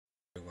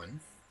Everyone,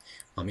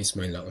 I'm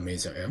Ismaila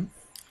Omeza.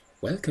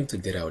 Welcome to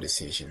Data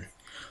Decision.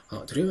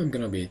 Today I'm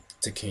going to be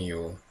taking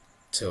you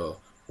to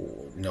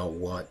know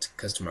what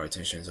customer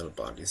retention is all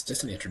about. It's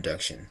just an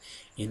introduction.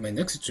 In my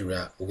next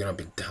tutorial, we're going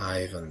to be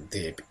diving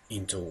deep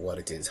into what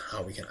it is,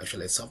 how we can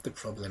actually solve the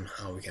problem,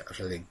 how we can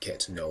actually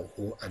get to know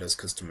who are those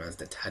customers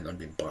that had not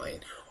been buying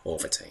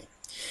over time.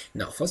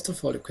 Now, first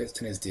of all, the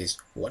question is this: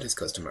 what is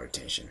customer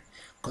retention?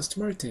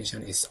 Customer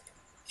retention is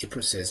a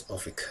process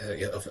of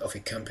a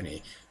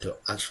company to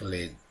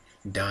actually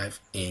dive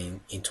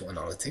into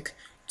analytics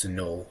to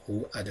know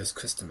who are those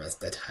customers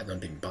that had not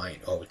been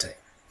buying all the time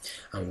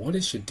and what they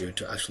should do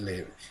to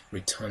actually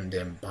return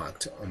them back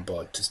to on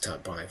board to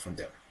start buying from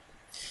them.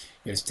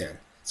 You understand?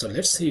 So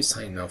let's say you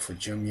sign up for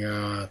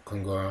Jumia,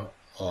 Congo,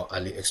 or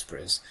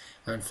AliExpress,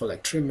 and for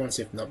like 3 months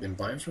you've not been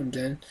buying from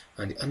them,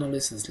 and the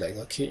analyst is like,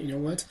 okay, you know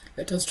what?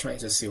 Let us try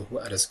to see who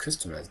are those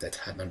customers that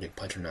had not been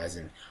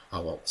patronizing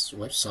our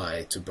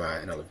website to buy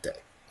and all of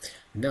that.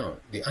 Now,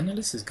 the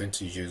analyst is going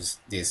to use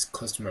this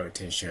customer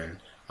retention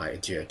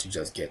idea to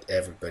just get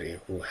everybody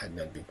who had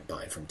not been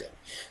buying from them.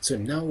 So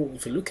now,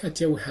 if you look at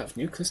here, we have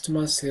new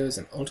customer sales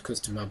and old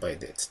customer buy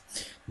dates.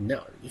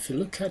 Now, if you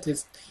look at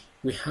it,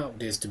 we have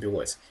this to be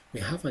what? We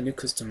have a new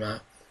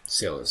customer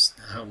sales,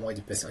 how much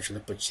the person actually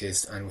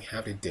purchased, and we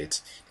have the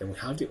date. Then we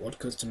have the old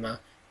customer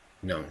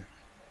known.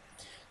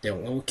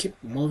 Then when we keep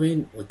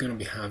moving, we're going to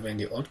be having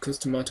the old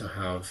customer to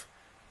have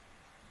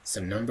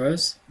some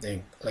numbers,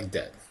 then like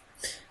that.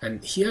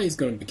 And here is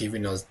going to be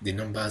giving us the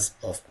numbers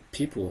of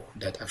people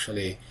that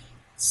actually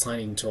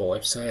signed into our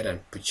website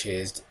and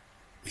purchased.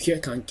 Here I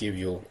can't give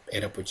you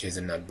either purchase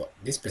or not, but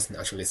this person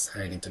actually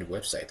signed into the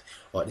website,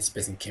 or this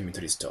person came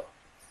into the store.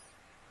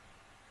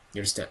 You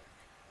understand?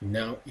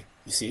 Now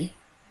you see,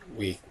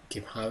 we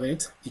keep having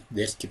it,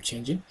 dates keep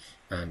changing,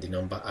 and the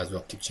number as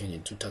well keep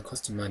changing. Total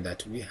customer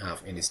that we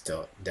have in the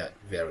store that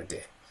very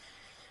day.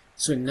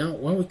 So now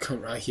when we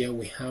come right here,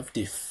 we have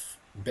the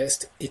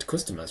best 8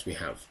 customers we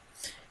have,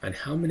 and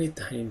how many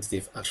times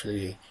they've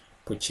actually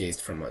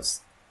purchased from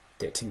us.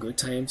 13 good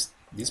times.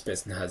 This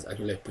person has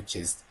actually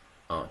purchased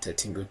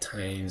 13 good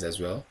times as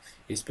well.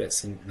 This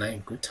person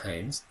 9 good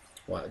times,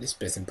 while this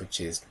person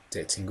purchased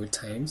 13 good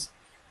times.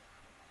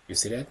 You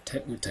see that?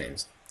 10 good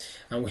times.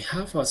 And we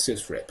have our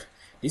sales rep.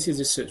 This is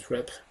the sales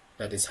rep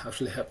that is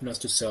actually helping us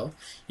to sell.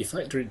 If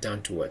I draw it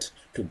down to what?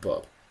 To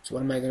Bob. So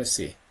what am I going to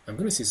see? I'm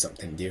going to see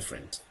something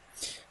different.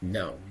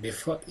 Now,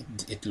 before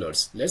it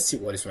loads, let's see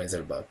what this one is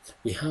all about.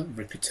 We have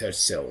repeated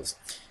sales.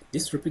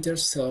 This repeated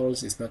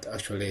sales is not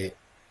actually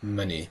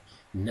money.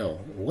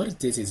 No, what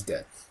it is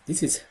that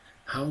this is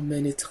how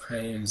many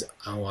times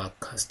our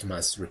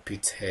customers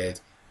repeated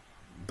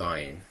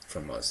buying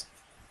from us.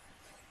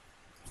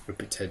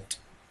 Repeated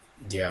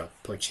their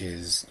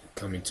purchase,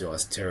 coming to our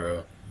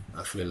store,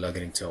 actually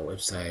logging into our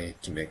website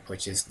to make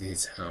purchase. This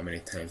is how many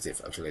times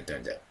they've actually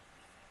done that.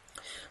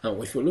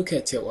 Now, if you look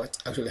at here, what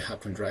actually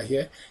happened right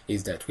here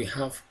is that we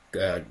have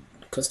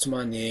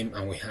customer name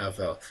and we have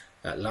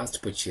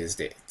last purchase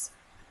date.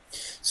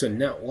 So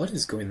now, what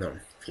is going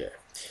on here?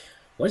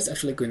 What is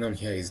actually going on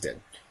here is that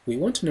we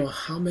want to know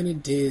how many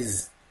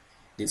days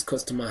this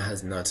customer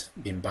has not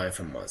been buying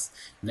from us.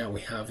 Now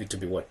we have it to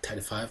be what,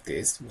 35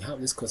 days. We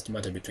have this customer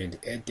to be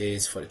 28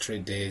 days, 43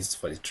 days,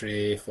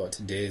 43,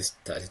 40 days,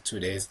 32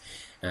 days,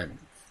 and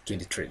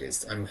 23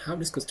 days. And we have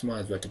this customer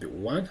as well to be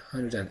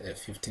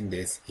 115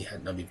 days he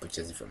had not been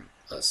purchasing from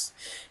us.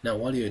 Now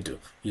what do?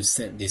 You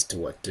send this to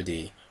what? To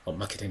the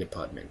marketing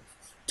department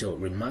to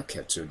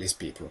remarket to these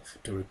people,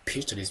 to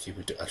repeat to these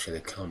people to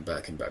actually come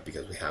back and back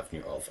because we have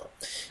new offer.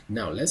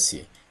 Now let's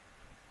see.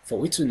 For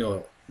we to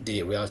know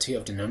the reality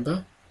of the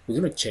number, we're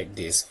going to check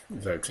this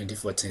very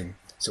 2014.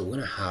 So we're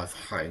going to have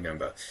high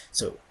number.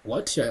 So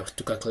what you have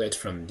to calculate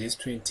from this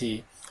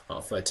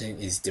 2014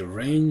 is the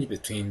range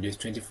between this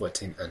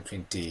 2014 and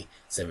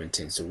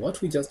 2017. So what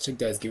we just checked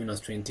that is giving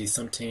us 20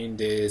 something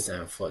days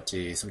and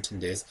 40 something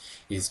days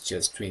is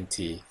just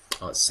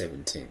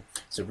 2017.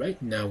 So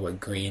right now we're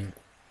going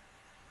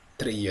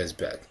 3 years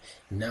back.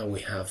 Now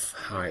we have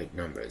high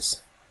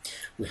numbers.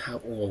 We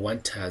have over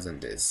 1,000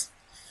 days.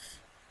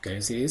 Can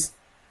you see this?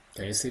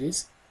 Can you see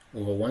this?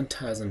 Over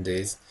 1,000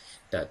 days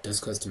that those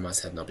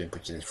customers have not been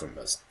purchasing from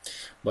us.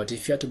 But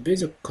if you have to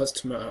base your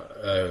customer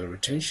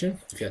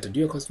retention, if you have to do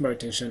your customer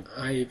retention,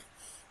 I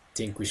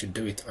think we should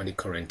do it on the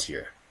current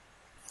year.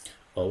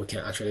 Or we can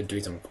actually do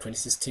it on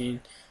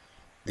 2016,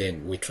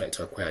 then we try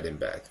to acquire them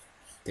back.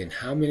 Then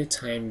how many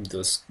times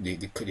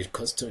the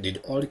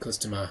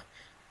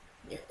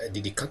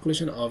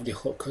calculation of the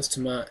whole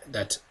customer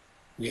that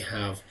we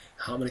have,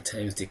 how many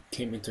times they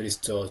came into the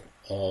store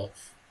or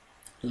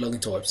log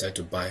into our website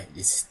to buy,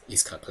 this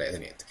is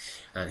calculating it.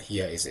 And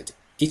here is it.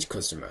 Each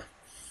customer,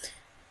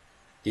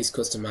 this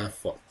customer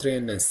for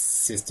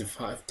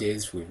 365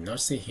 days, we've not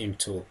seen him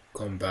to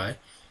come by.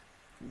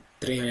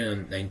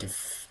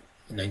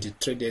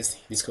 393 days,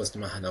 this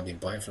customer had not been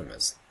buying from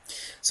us.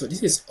 So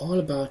this is all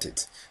about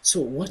it.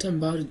 So what I'm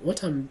going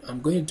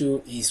to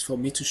do is for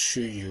me to show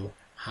you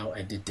how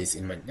I did this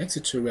in my next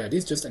tutorial.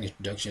 This is just an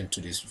introduction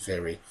to this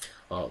very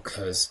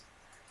because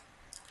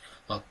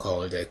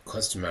called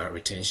customer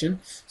retention.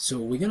 So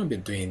we're gonna be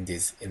doing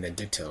this in the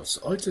details.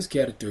 All you just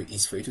gotta do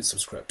is for you to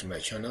subscribe to my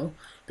channel,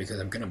 because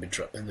I'm gonna be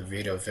dropping the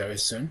video very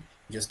soon,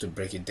 just to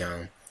break it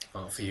down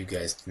for you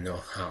guys to know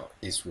how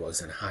this works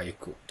and how you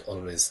could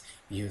always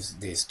use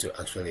this to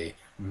actually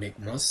make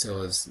more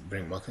sales,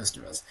 bring more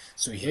customers.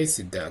 So here's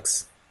the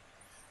DAX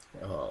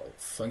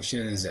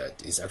functions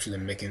that is actually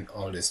making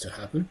all this to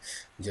happen.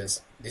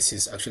 Just this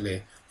is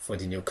actually for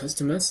the new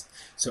customers,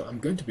 so I'm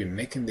going to be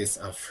making this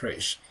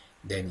afresh.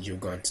 Then you're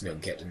going to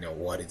get to know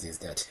what it is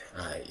that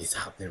is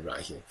happening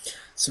right here.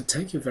 So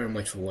thank you very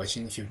much for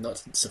watching. If you've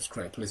not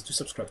subscribed, please do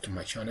subscribe to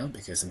my channel,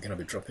 because I'm going to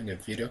be dropping a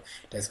video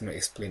that's going to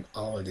explain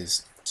all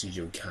this to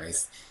you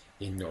guys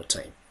in no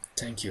time.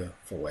 Thank you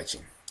for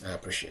watching. I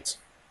appreciate it.